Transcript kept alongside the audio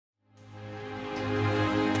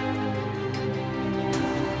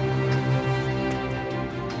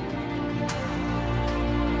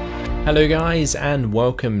Hello guys, and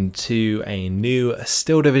welcome to a new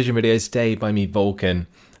Steel Division video today by me, Vulcan.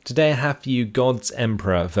 Today I have for you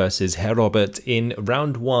GodsEmperor versus Herr Robert in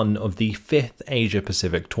round 1 of the 5th Asia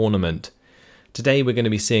Pacific tournament. Today we're going to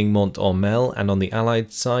be seeing Mont Ormel, and on the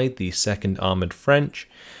Allied side the 2nd Armoured French,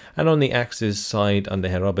 and on the Axis side under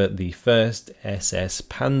Herr Robert the 1st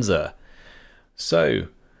SS-Panzer. So,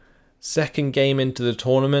 second game into the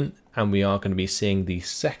tournament, and we are going to be seeing the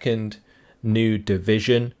second new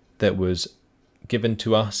division that was given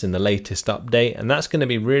to us in the latest update, and that's going to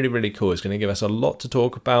be really cool. It's going to give us a lot to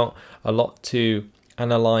talk about, a lot to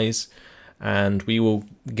analyze, and we will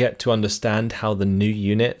get to understand how the new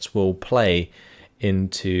units will play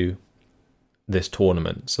into this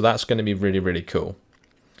tournament. So that's going to be really cool.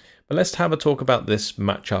 But let's have a talk about this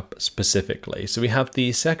matchup specifically. So we have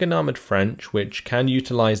the 2nd Armoured French, which can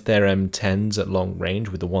utilize their M10s at long range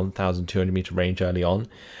with the 1,200 meter range early on.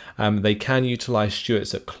 They can utilize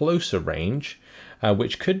Stuarts at closer range,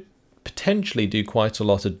 which could potentially do quite a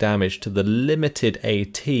lot of damage to the limited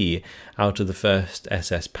AT out of the 1st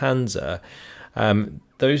SS Panzer.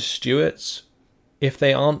 Those Stuarts, if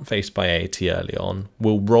they aren't faced by AT early on,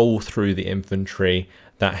 will roll through the infantry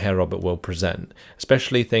that Herr Robert will present,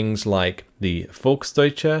 especially things like the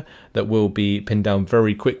Volksdeutsche that will be pinned down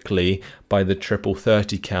very quickly by the triple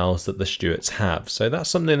 30 cals that the Stuarts have. So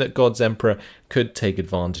that's something that GodsEmperor could take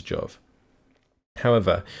advantage of.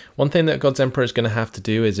 However, one thing that GodsEmperor is going to have to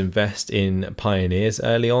do is invest in pioneers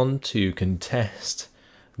early on to contest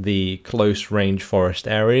the close range forest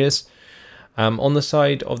areas. On the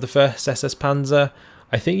side of the 1st SS Panzer,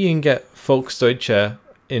 I think you can get Volksdeutsche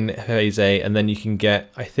in phase A, and then you can get,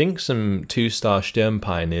 I think, some 2-star Sturm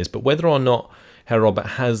pioneers, but whether or not Herr Robert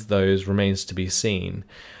has those remains to be seen,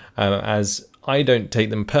 as I don't take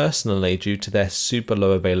them personally due to their super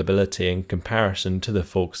low availability in comparison to the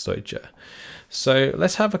Volksdeutsche. So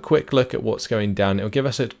let's have a quick look at what's going down. It'll give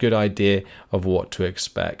us a good idea of what to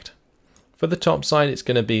expect. For the top side, it's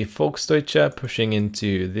going to be Volksdeutsche pushing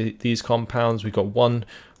into these compounds. We've got one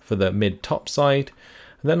for the mid-top side.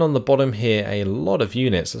 And then on the bottom here, a lot of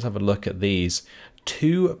units. Let's have a look at these.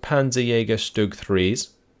 2 Panzerjäger Stug 3s.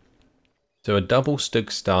 So a double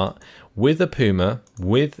Stug start with a Puma,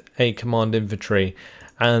 with a command infantry.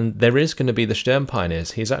 And there is going to be the Sturm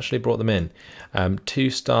Pioneers. He's actually brought them in.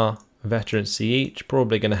 2-star veterancy each.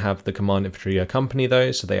 Probably going to have the command infantry accompany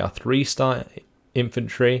those. So they are 3-star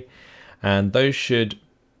infantry. And those should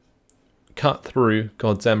cut through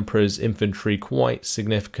GodsEmperor's infantry quite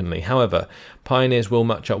significantly. However, pioneers will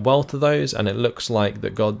match up well to those, and it looks like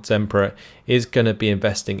that GodsEmperor is going to be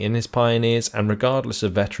investing in his pioneers, and regardless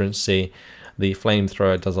of veterancy, the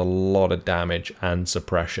flamethrower does a lot of damage and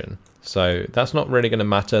suppression. So that's not really going to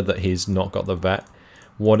matter that he's not got the vet.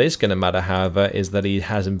 What is going to matter, however, is that he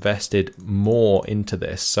has invested more into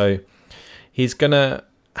this. So he's going to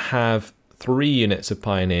have 3 units of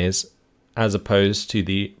pioneers as opposed to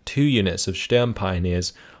the 2 units of Sturm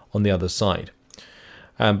Pioneers on the other side.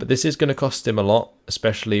 But this is going to cost him a lot,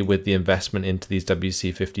 especially with the investment into these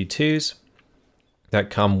WC-52s that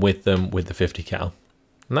come with them with the 50 cal.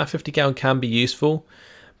 And that 50 cal can be useful,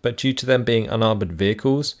 but due to them being unarmored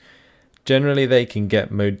vehicles, generally they can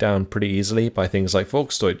get mowed down pretty easily by things like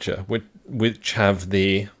Volksdeutsche, which have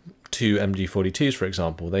the 2 MG42s, for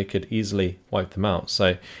example. They could easily wipe them out.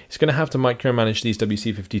 So it's going to have to micromanage these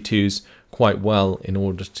WC-52s quite well in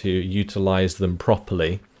order to utilize them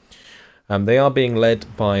properly. They are being led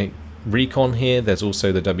by Recon here. There's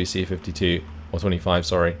also the WC-52, or 25,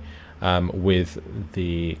 sorry, with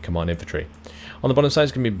the command infantry. On the bottom side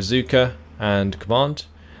is going to be Bazooka and Command.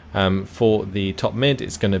 For the top mid,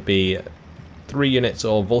 it's going to be 3 units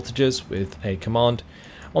of voltages with a command.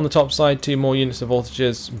 On the top side, 2 more units of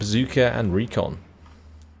voltages, Bazooka and Recon.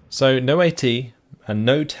 So no AT and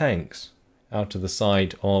no tanks out of the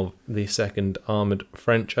side of the 2nd Armoured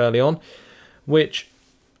French early on, which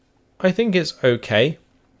I think is okay,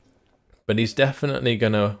 but he's definitely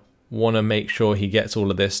going to want to make sure he gets all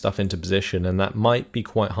of this stuff into position, and that might be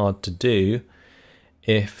quite hard to do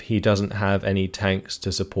if he doesn't have any tanks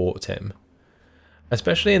to support him.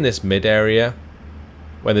 Especially in this mid area,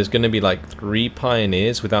 where there's going to be like 3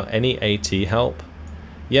 pioneers without any AT help.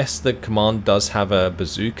 Yes, the command does have a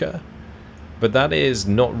bazooka, but that is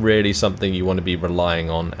not really something you want to be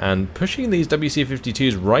relying on, and pushing these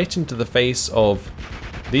WC-52s right into the face of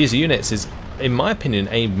these units is, in my opinion,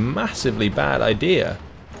 a massively bad idea.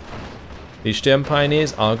 These Sturm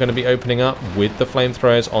Pioneers are going to be opening up with the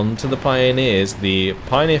flamethrowers onto the Pioneers. The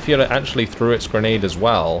Pioneer Führer actually threw its grenade as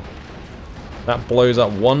well, That blows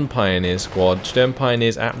up one Pioneer squad. Sturm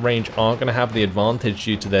Pioneers at range are going to have the advantage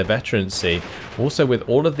due to their veterancy. Also, with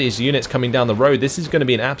all of these units coming down the road, this is going to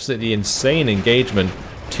be an absolutely insane engagement.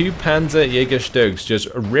 2 Panzer Jägerstugs just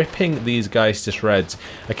ripping these guys to shreds.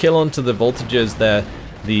 A kill onto the voltages there.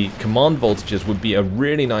 The command voltages would be a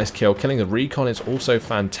really nice kill. Killing the recon is also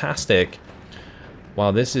fantastic.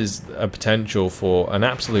 Wow, this is a potential for an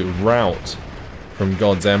absolute rout from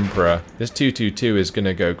GodsEmperor. This 222 is going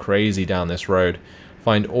to go crazy down this road.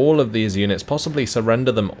 Find all of these units, possibly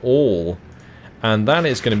surrender them all. And that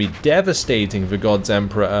is going to be devastating for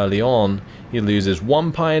GodsEmperor early on. He loses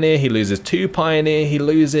 1 Pioneer, he loses 2 Pioneer, he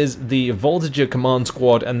loses the Voltager command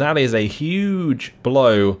squad, and that is a huge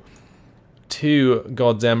blow to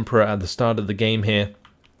GodsEmperor at the start of the game here.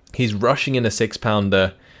 He's rushing in a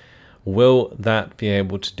 6-pounder. Will that be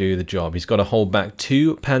able to do the job? He's got to hold back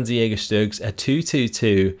 2 Panzerjägerstugs, a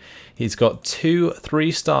 222. He's got 2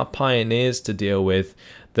 3-star Pioneers to deal with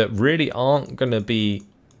that really aren't going to be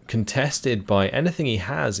contested by anything he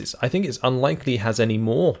has. I think it's unlikely he has any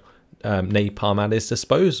more napalm at his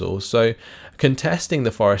disposal. So contesting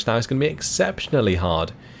the forest now is going to be exceptionally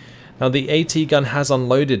hard. Now the AT gun has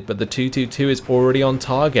unloaded, but the 222 is already on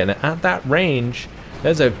target. And at that range,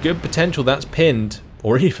 there's a good potential that's pinned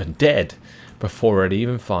or even dead before it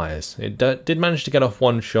even fires. It did manage to get off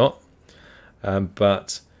 1 shot,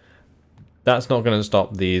 but that's not going to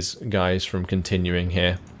stop these guys from continuing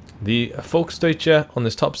here. The Volksdeutsche on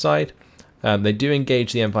this top side, they do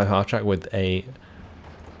engage the M5 half-track with a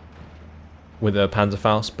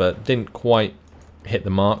Panzerfaust, but didn't quite hit the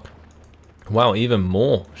mark. Wow, even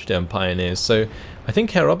more Sturm Pioneers. So I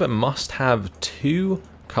think Herr Robert must have 2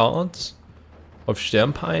 cards of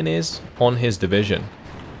Sturm Pioneers on his division.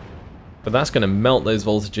 But that's going to melt those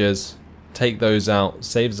voltages, take those out,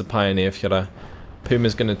 saves the Pioneer Führer.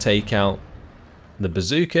 Puma's going to take out the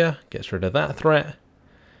bazooka, gets rid of that threat.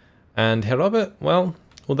 And Herr Robert, well,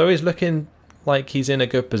 although he's looking like he's in a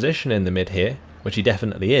good position in the mid here, which he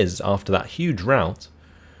definitely is after that huge rout,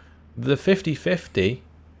 the 50-50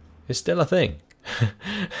 is still a thing.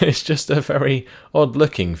 It's just a very odd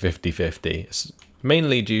looking 50-50. It's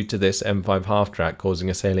mainly due to this M5 half-track causing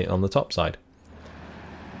a salient on the top side.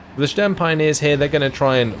 The Sturm Pioneers here, they're going to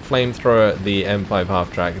try and flamethrower the M5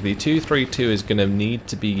 half-track. The 232 is going to need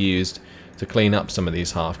to be used to clean up some of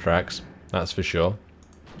these half-tracks, that's for sure.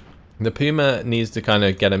 The Puma needs to kind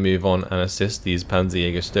of get a move on and assist these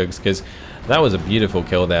Panzerjägerstugs, because that was a beautiful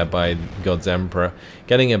kill there by GodsEmperor.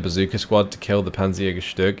 Getting a bazooka squad to kill the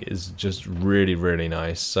Panzerjägerstug is just really, really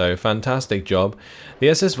nice. So fantastic job. The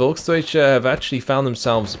SS Volksdeutsche have actually found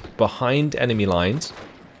themselves behind enemy lines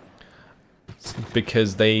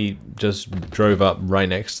because they just drove up right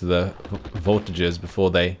next to the voltages before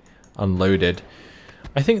they unloaded.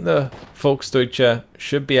 I think the Volksdeutsche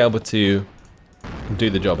should be able to do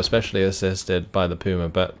the job, especially assisted by the Puma,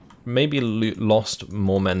 but maybe lost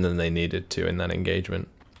more men than they needed to in that engagement.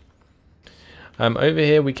 Over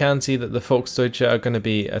here we can see that the Volksdeutsche are going to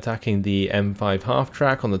be attacking the M5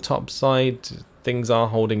 half-track on the top side. Things are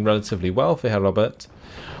holding relatively well for Herr Robert.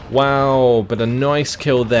 Wow, but a nice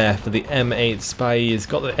kill there for the M8 Spy. He's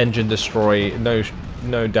got the engine destroy.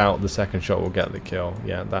 No doubt the second shot will get the kill.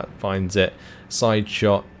 Yeah, that finds it. Side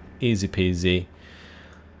shot, easy peasy.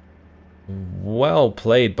 Well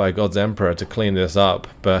played by GodsEmperor to clean this up,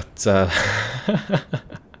 but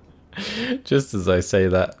just as I say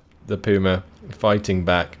that, the Puma fighting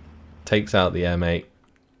back takes out the M8,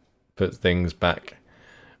 puts things back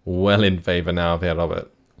well in favour now of Herr Robert.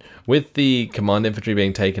 With the command infantry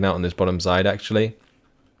being taken out on this bottom side, actually,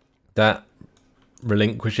 that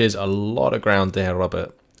relinquishes a lot of ground to Herr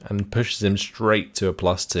Robert and pushes him straight to a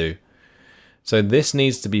 +2. So this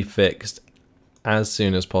needs to be fixed as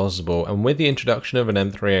soon as possible, and with the introduction of an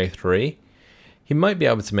M3A3, he might be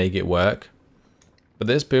able to make it work, but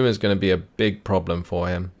this Puma is going to be a big problem for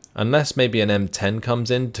him, unless maybe an M10 comes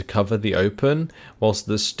in to cover the open, whilst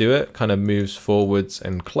the Stuart kind of moves forwards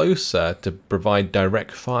and closer to provide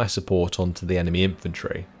direct fire support onto the enemy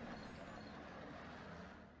infantry.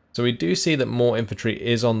 So we do see that more infantry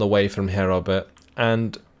is on the way from Herr Robert,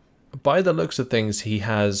 and by the looks of things, he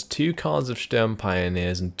has 2 cards of Sturm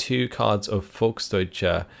Pioneers and 2 cards of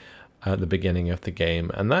Volksdeutsche at the beginning of the game.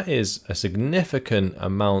 And that is a significant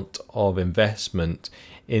amount of investment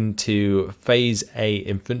into Phase A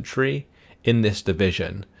infantry in this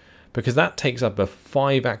division, because that takes up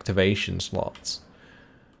 5 activation slots.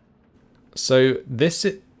 So this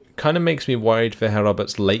kind of makes me worried for Herr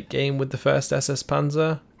Robert's late game with the first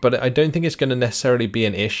SS-Panzer, but I don't think it's going to necessarily be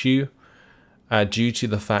an issue due to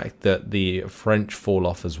the fact that the French fall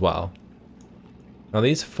off as well. Now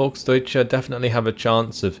these Volksdeutsche definitely have a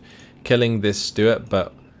chance of killing this Stuart,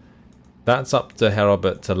 but that's up to Herr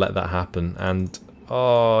Robert to let that happen. And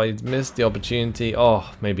oh, he missed the opportunity.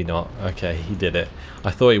 Oh, maybe not. Okay, he did it.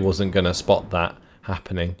 I thought he wasn't going to spot that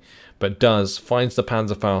happening, but does. Finds the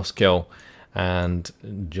Panzerfaust kill, and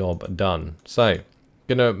job done. So,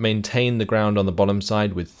 going to maintain the ground on the bottom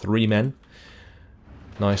side with 3 men.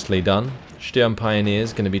 Nicely done. Sturm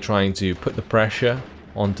Pioneers going to be trying to put the pressure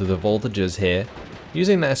onto the voltages here,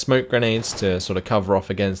 using their smoke grenades to sort of cover off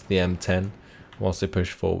against the M10 whilst they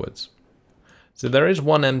push forwards. So there is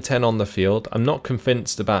one M10 on the field. I'm not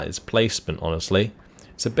convinced about its placement, honestly.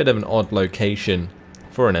 It's a bit of an odd location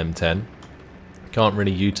for an M10. Can't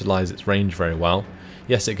really utilise its range very well.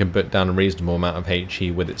 Yes, it can put down a reasonable amount of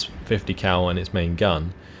HE with its 50 cal and its main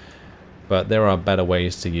gun, but there are better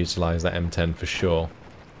ways to utilise that M10 for sure.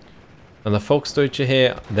 And the Volksdeutsche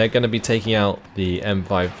here, they're going to be taking out the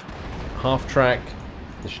M5 half-track.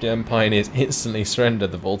 The Sturm Pioneers instantly surrender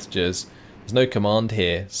the voltages. There's no command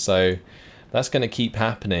here, so that's going to keep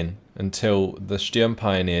happening until the Sturm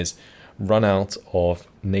Pioneers run out of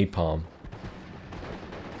napalm.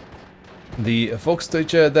 The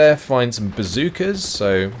Volksdeutsche there find some bazookas,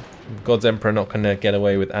 so GodsEmperor not going to get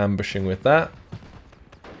away with ambushing with that.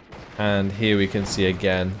 And here we can see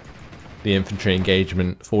again the infantry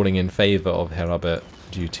engagement falling in favour of Herr Robert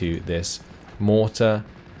due to this mortar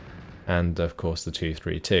and of course the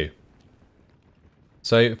 232.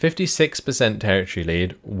 So 56% territory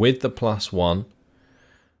lead with the +1,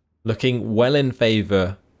 looking well in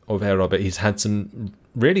favour of Herr Robert. He's had some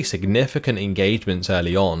really significant engagements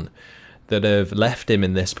early on that have left him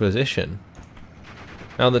in this position.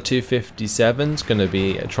 Now the 257 is going to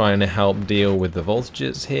be trying to help deal with the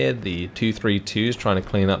voltages here. The 232 is trying to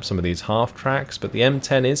clean up some of these half tracks, but the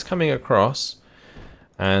M10 is coming across,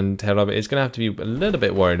 and Herr Robert is going to have to be a little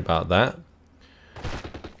bit worried about that.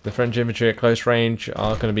 The French infantry at close range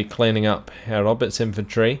are going to be cleaning up Herr Robert's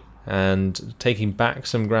infantry and taking back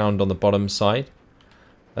some ground on the bottom side.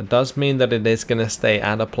 That does mean that it is going to stay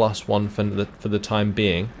at a +1 for the time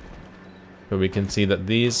being, but we can see that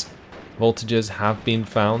these voltages have been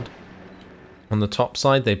found. On the top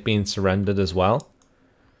side, they've been surrendered as well.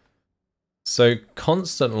 So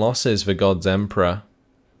constant losses for GodsEmperor.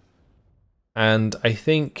 And I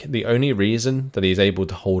think the only reason that he's able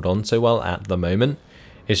to hold on so well at the moment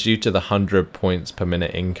is due to the 100 points per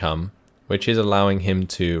minute income, which is allowing him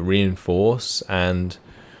to reinforce and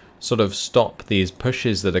sort of stop these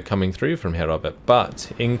pushes that are coming through from Herr Robert.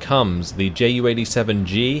 But in comes the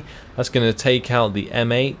Ju-87G. That's going to take out the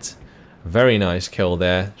M8. Very nice kill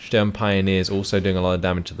there. Sturm Pioneers also doing a lot of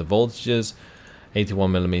damage to the voltages.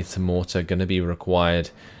 81mm mortar going to be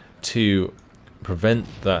required to prevent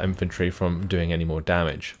the infantry from doing any more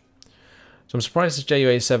damage. So I'm surprised this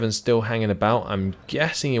Ju-87 is still hanging about. I'm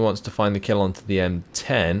guessing he wants to find the kill onto the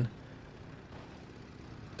M10.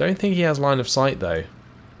 Don't think he has line of sight though.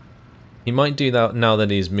 He might do that now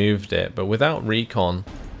that he's moved it, but without recon,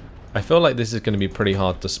 I feel like this is going to be pretty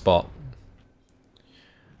hard to spot.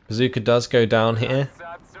 Bazooka does go down here,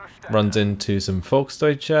 runs into some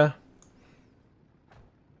Volksdeutsche.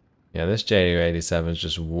 Yeah, this Ju-87 is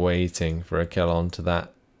just waiting for a kill onto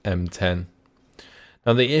that M10.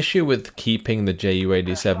 Now the issue with keeping the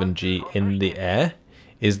Ju-87G in the air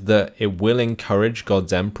is that it will encourage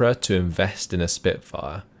GodsEmperor to invest in a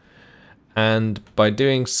Spitfire. And by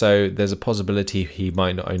doing so, there's a possibility he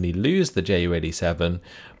might not only lose the Ju-87,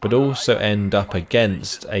 but also end up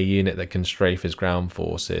against a unit that can strafe his ground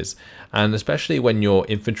forces. And especially when your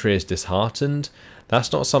infantry is disheartened,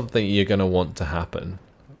 that's not something you're going to want to happen.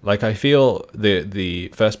 Like, I feel the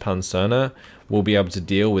 1st Panzer will be able to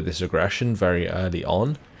deal with this aggression very early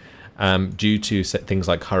on, due to things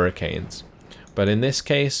like hurricanes. But in this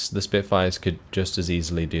case, the Spitfires could just as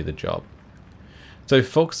easily do the job. So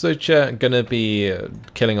Volksdeutsche are going to be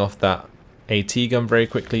killing off that AT gun very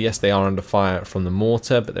quickly. Yes, they are under fire from the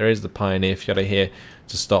mortar, but there is the Pioneer Fjötter here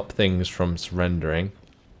to stop things from surrendering.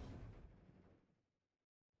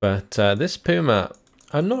 But this Puma,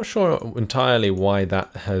 I'm not sure entirely why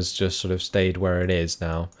that has just sort of stayed where it is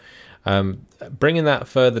now. Bringing that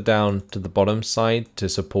further down to the bottom side to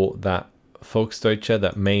support that Volksdeutsche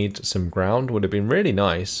that made some ground would have been really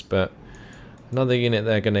nice, but another unit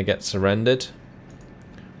they're going to get surrendered.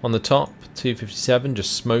 On the top, 257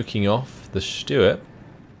 just smoking off the Stuart.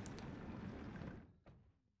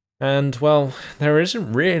 And, well, there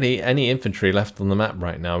isn't really any infantry left on the map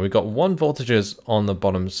right now. We've got 1 voltages on the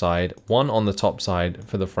bottom side, 1 on the top side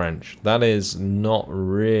for the French. That is not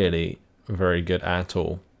really very good at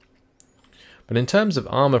all. But in terms of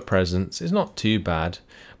armor presence, it's not too bad,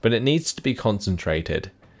 but it needs to be concentrated.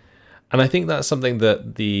 And I think that's something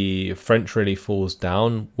that the French really falls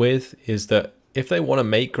down with, is that if they want to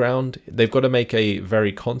make ground, they've got to make a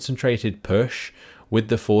very concentrated push with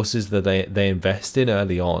the forces that they invest in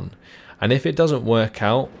early on. And if it doesn't work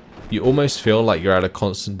out, you almost feel like you're at a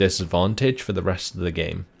constant disadvantage for the rest of the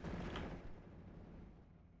game.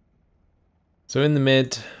 So in the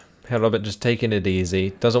mid, Herr Robert just taking it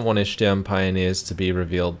easy. Doesn't want his Sturm Pioneers to be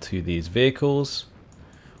revealed to these vehicles.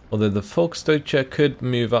 Although the Volksdeutsche could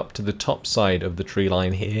move up to the top side of the tree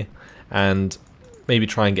line here and maybe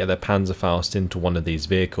try and get their Panzerfaust into one of these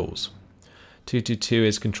vehicles. 222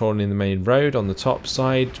 is controlling the main road on the top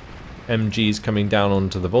side. MG's coming down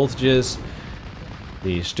onto the voltages.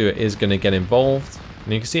 The Stuart is going to get involved.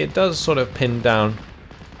 And you can see it does sort of pin down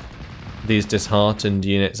these disheartened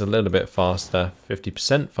units a little bit faster,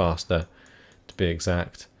 50% faster to be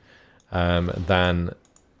exact, than,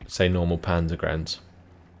 say, normal Panzergrens.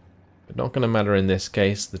 But not going to matter in this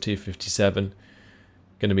case. The 257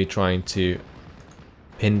 going to be trying to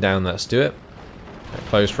pin down that Stuart at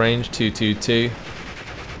close range. 222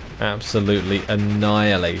 absolutely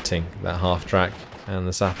annihilating that half track, and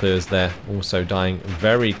the sappers there also dying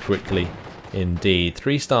very quickly indeed.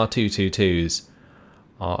 3-star 222s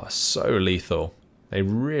are so lethal. They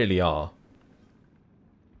really are.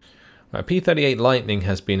 Right, P-38 Lightning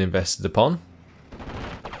has been invested upon.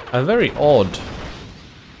 A very odd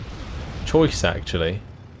choice, actually.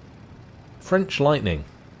 French Lightning.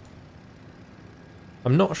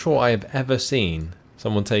 I'm not sure I have ever seen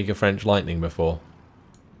someone take a French Lightning before.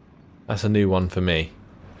 That's a new one for me.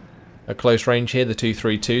 At close range here, the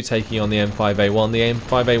 232 taking on the M5A1. The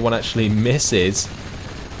M5A1 actually misses.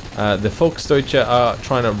 The Volksdeutsche are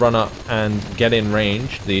trying to run up and get in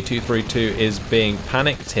range. The 232 is being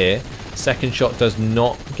panicked here. Second shot does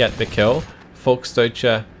not get the kill.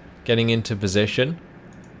 Volksdeutsche getting into position.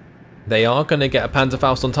 They are going to get a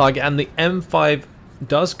Panzerfaust on target, and the M5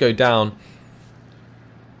 does go down.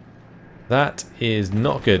 That is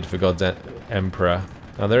not good for God's Emperor.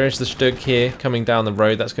 Now there is the Stug here coming down the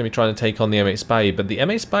road. That's going to be trying to take on the M8 Spy, but the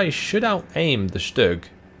M8 Spy should out-aim the Stug,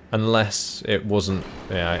 unless it wasn't,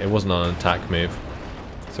 it wasn't on an attack move.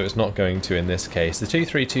 So it's not going to in this case. The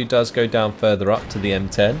 232 does go down further up to the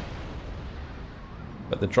M10,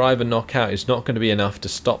 but the driver knockout is not going to be enough to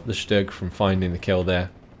stop the Stug from finding the kill there.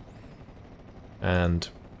 And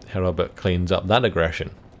Herr Robert cleans up that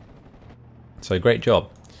aggression. So great job.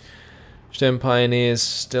 Sturm Pioneers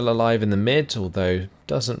still alive in the mid, although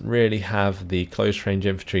doesn't really have the close range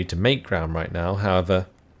infantry to make ground right now. However,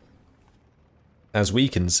 as we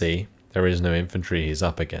can see, there is no infantry he's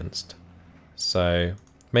up against. So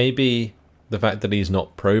maybe the fact that he's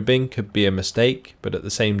not probing could be a mistake, but at the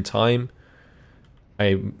same time,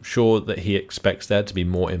 I'm sure that he expects there to be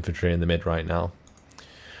more infantry in the mid right now.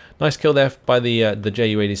 Nice kill there by the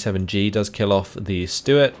Ju-87G, does kill off the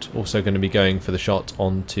Stuart. Also going to be going for the shot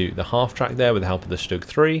onto the half track there with the help of the Stug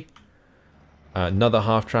 3. Another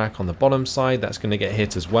half track on the bottom side, that's going to get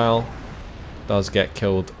hit as well. Does get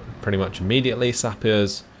killed pretty much immediately.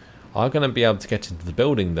 Sappers are going to be able to get into the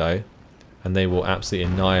building though, and they will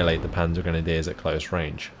absolutely annihilate the Panzer Grenadiers at close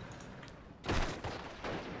range.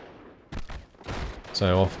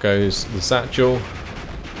 So off goes the satchel.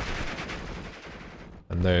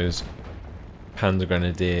 And those Panzer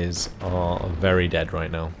Grenadiers are very dead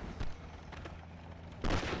right now.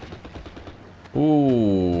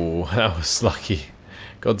 Ooh, that was lucky.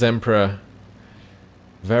 God's Emperor,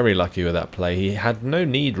 very lucky with that play. He had no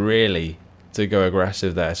need really to go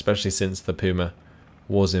aggressive there, especially since the Puma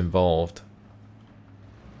was involved.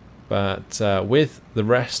 But with the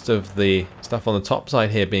rest of the stuff on the top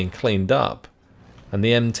side here being cleaned up, and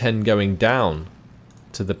the M10 going down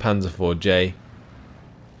to the Panzer IV-J,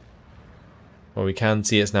 well, we can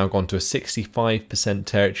see it's now gone to a 65%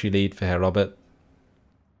 territory lead for Herr Robert.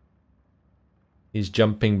 He's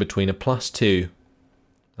jumping between a +2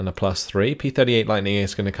 and a +3. P-38 Lightning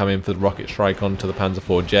is going to come in for the rocket strike onto the Panzer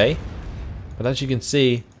IV-J. But as you can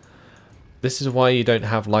see, this is why you don't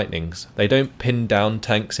have Lightnings. They don't pin down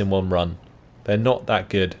tanks in one run. They're not that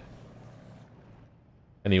good.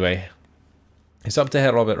 Anyway, it's up to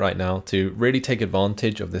Herr Robert right now to really take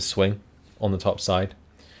advantage of this swing on the top side.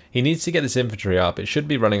 He needs to get this infantry up. It should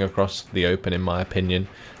be running across the open, in my opinion,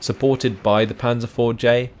 supported by the Panzer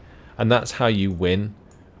IV-J, and that's how you win,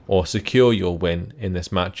 or secure your win in this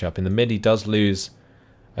matchup. In the mid, he does lose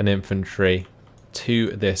an infantry to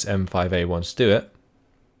this M5A1 Stuart.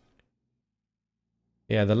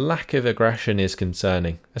 Yeah, the lack of aggression is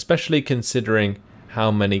concerning, especially considering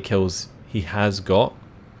how many kills he has got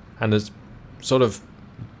and has sort of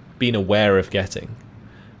been aware of getting.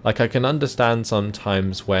 Like, I can understand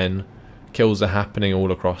sometimes when kills are happening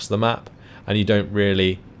all across the map, and you don't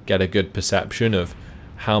really get a good perception of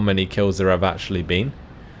how many kills there have actually been.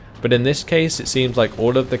 But in this case, it seems like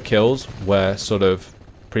all of the kills were sort of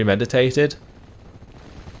premeditated,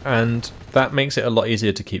 and that makes it a lot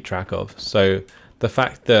easier to keep track of. So the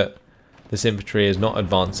fact that this infantry is not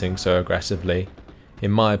advancing so aggressively,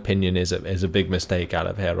 in my opinion, is a big mistake out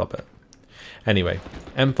of here, Robert. Anyway,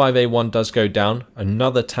 M5A1 does go down.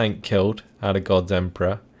 Another tank killed out of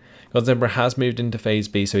GodsEmperor. GodsEmperor has moved into Phase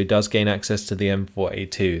B, so he does gain access to the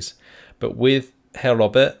M4A2s. But with Herr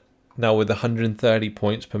Robert, now with 130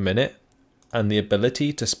 points per minute, and the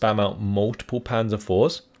ability to spam out multiple Panzer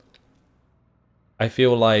IVs, I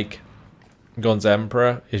feel like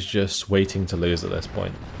GodsEmperor is just waiting to lose at this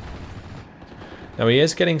point. Now he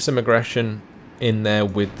is getting some aggression in there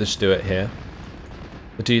with the Stuart here.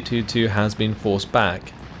 The 222 has been forced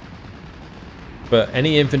back, but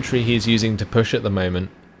any infantry he's using to push at the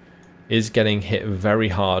moment is getting hit very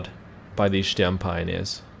hard by these Sturm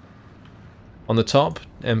Pioneers. On the top,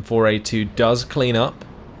 M4A2 does clean up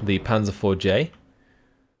the Panzer IV-J.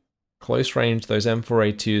 Close range, those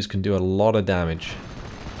M4A2s can do a lot of damage.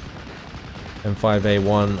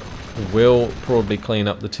 M5A1 will probably clean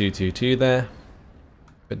up the 222 there,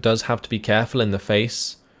 but does have to be careful in the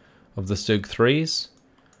face of the Stug 3s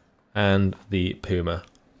and the Puma.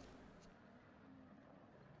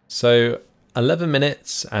 So 11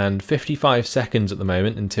 minutes and 55 seconds at the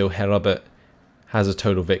moment until Herr Robert has a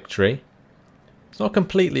total victory. It's not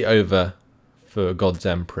completely over for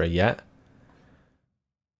GodsEmperor yet,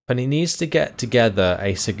 but he needs to get together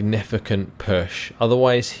a significant push,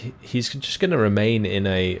 otherwise he's just going to remain in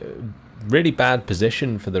a really bad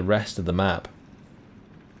position for the rest of the map.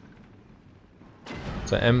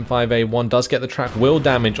 So M5A1 does get the track wheel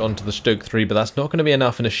damage onto the Stug 3, but that's not going to be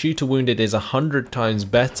enough, and a shooter wounded is 100 times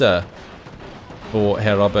better for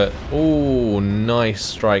Herr Robert. Oh, nice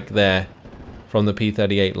strike there from the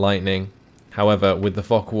P38 Lightning. However, with the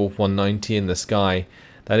Focke-Wulf 190 in the sky,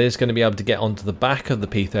 that is going to be able to get onto the back of the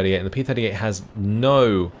P38, and the P38 has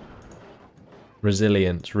no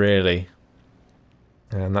resilience, really.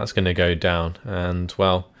 And that's going to go down, and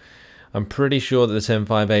well, I'm pretty sure that this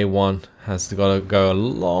M5A1 has got to go a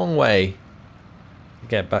long way to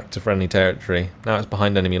get back to friendly territory. Now it's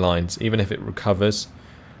behind enemy lines. Even if it recovers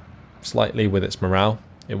slightly with its morale,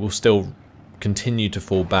 it will still continue to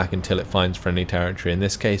fall back until it finds friendly territory. In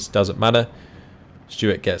this case, doesn't matter.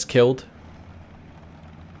 Stuart gets killed.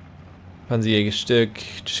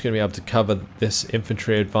 Panzerjägerstück just going to be able to cover this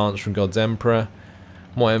infantry advance from GodsEmperor.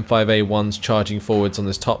 More M5A1s charging forwards on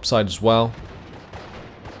this top side as well.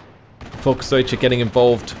 Volksdeutsche getting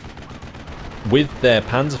involved with their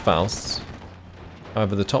Panzerfausts.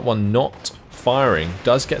 However, the top one not firing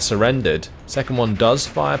does get surrendered. Second one does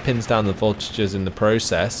fire, pins down the voltages in the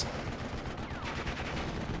process.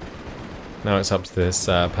 Now it's up to this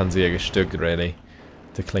Panzerjägerstück really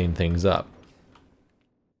to clean things up.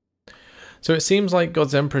 So it seems like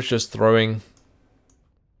GodsEmperor is just throwing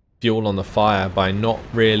fuel on the fire by not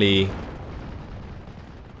really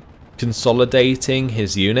consolidating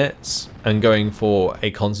his units and going for a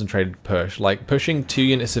concentrated push, like pushing 2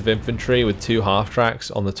 units of infantry with 2 half-tracks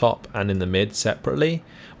on the top and in the mid separately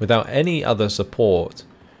without any other support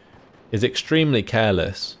is extremely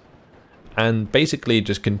careless and basically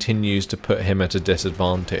just continues to put him at a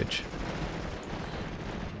disadvantage.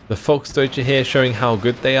 The Volksdeutsche here showing how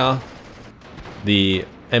good they are. The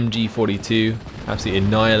MG42 absolutely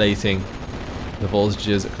annihilating the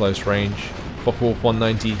voltages at close range. Focke-Wulf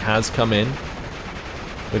 190 has come in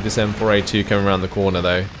with this M4A2 coming around the corner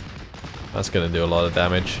though. That's going to do a lot of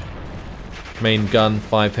damage. Main gun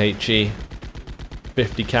 5 HE,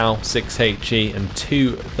 50 cal, 6 HE and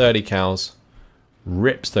 2 30 cals.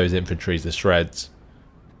 Rips those infantries to shreds.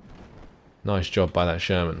 Nice job by that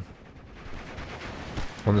Sherman.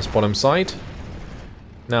 On this bottom side,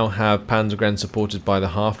 now have Panzergren supported by the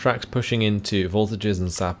half-tracks pushing into voltages and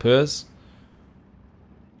sapeurs.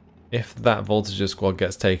 If that voltager squad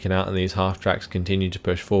gets taken out and these half-tracks continue to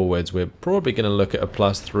push forwards, we're probably going to look at a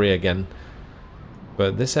 +3 again.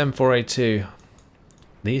 But this M4A2,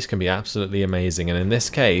 these can be absolutely amazing, and in this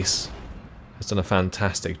case, has done a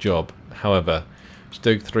fantastic job. However,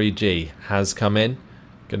 Stug 3G has come in,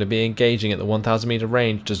 going to be engaging at the 1000 meter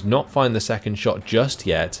range, does not find the second shot just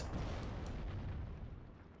yet.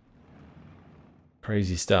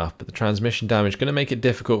 Crazy stuff, but the transmission damage going to make it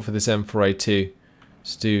difficult for this M4A2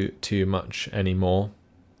 to do too much anymore.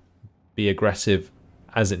 Be aggressive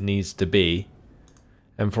as it needs to be.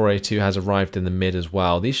 M4A2 has arrived in the mid as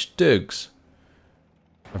well. These Stugs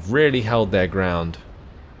have really held their ground.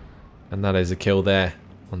 And that is a kill there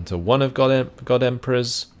onto one of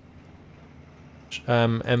GodsEmperor's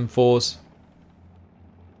M4s.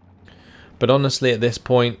 But honestly, at this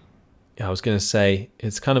point, I was going to say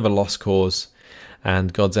it's kind of a lost cause,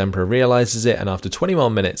 and GodsEmperor realizes it, and after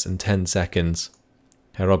 21 minutes and 10 seconds,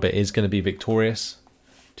 Herr Robert is going to be victorious.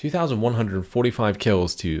 2,145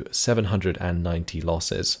 kills to 790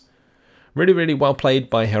 losses. Really, really well played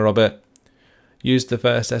by Herr Robert. Used the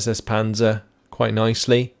first SS-Panzer quite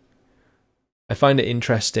nicely. I find it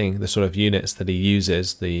interesting, the sort of units that he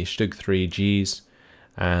uses, the Stug 3Gs,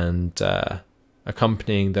 and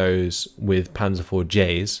accompanying those with Panzer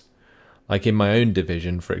IV-Js. Like in my own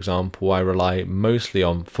division, for example, I rely mostly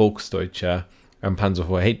on Volksdeutsche and Panzer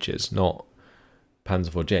IV-Hs, not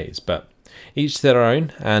Panzer IV-Js, but each to their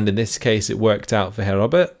own, and in this case it worked out for Herr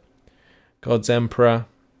Robert. GodsEmperor,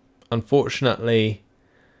 unfortunately,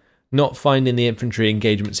 not finding the infantry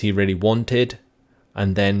engagements he really wanted,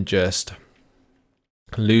 and then just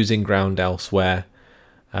losing ground elsewhere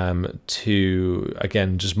to,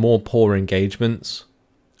 again, just more poor engagements,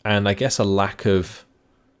 and I guess a lack of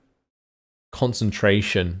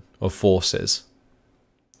concentration of forces.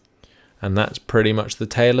 And that's pretty much the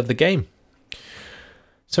tale of the game.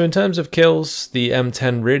 So in terms of kills, the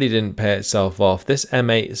M10 really didn't pay itself off. This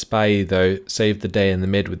M8 Spy, though, saved the day in the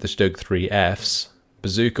mid with the Stug 3Fs.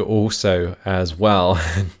 Bazooka also as well,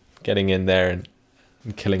 getting in there and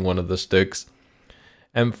killing one of the Stugs.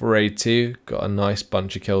 M4A2 got a nice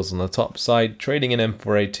bunch of kills on the top side. Trading an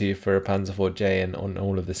M4A2 for a Panzer IV-J and on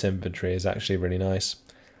all of this infantry is actually really nice.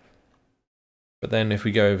 But then if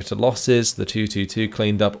we go over to losses, the 222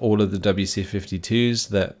 cleaned up all of the WC-52s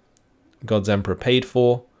that GodsEmperor paid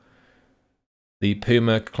for. The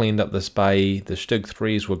Puma cleaned up the Spy. The Stug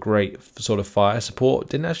 3s were great for sort of fire support.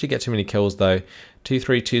 Didn't actually get too many kills though.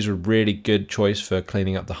 232s were really good choice for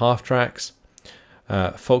cleaning up the half tracks.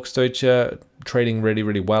 Volksdeutsche trading really,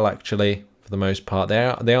 really well actually for the most part.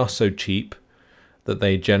 They are so cheap that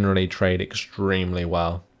they generally trade extremely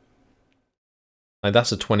well. Like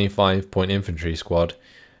that's a 25-point infantry squad,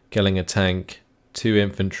 killing a tank, 2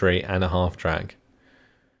 infantry and a half track.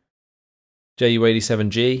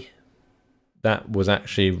 Ju-87G, that was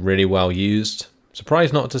actually really well used.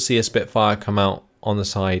 Surprised not to see a Spitfire come out on the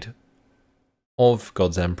side of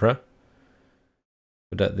GodsEmperor.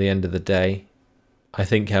 But at the end of the day, I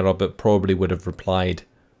think Herr Robert probably would have replied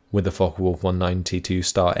with the Focke-Wulf 192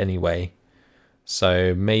 start anyway.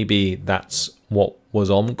 So maybe that's what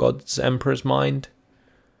was on GodsEmperor's mind.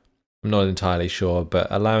 I'm not entirely sure, but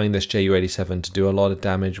allowing this Ju-87 to do a lot of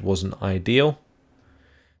damage wasn't ideal.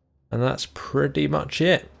 And that's pretty much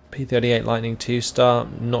it. P38 Lightning 2-star,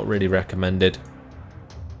 not really recommended.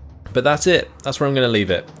 But that's it. That's where I'm going to leave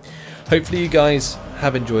it. Hopefully you guys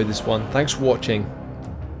have enjoyed this one. Thanks for watching,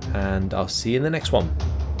 and I'll see you in the next one.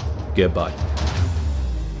 Goodbye.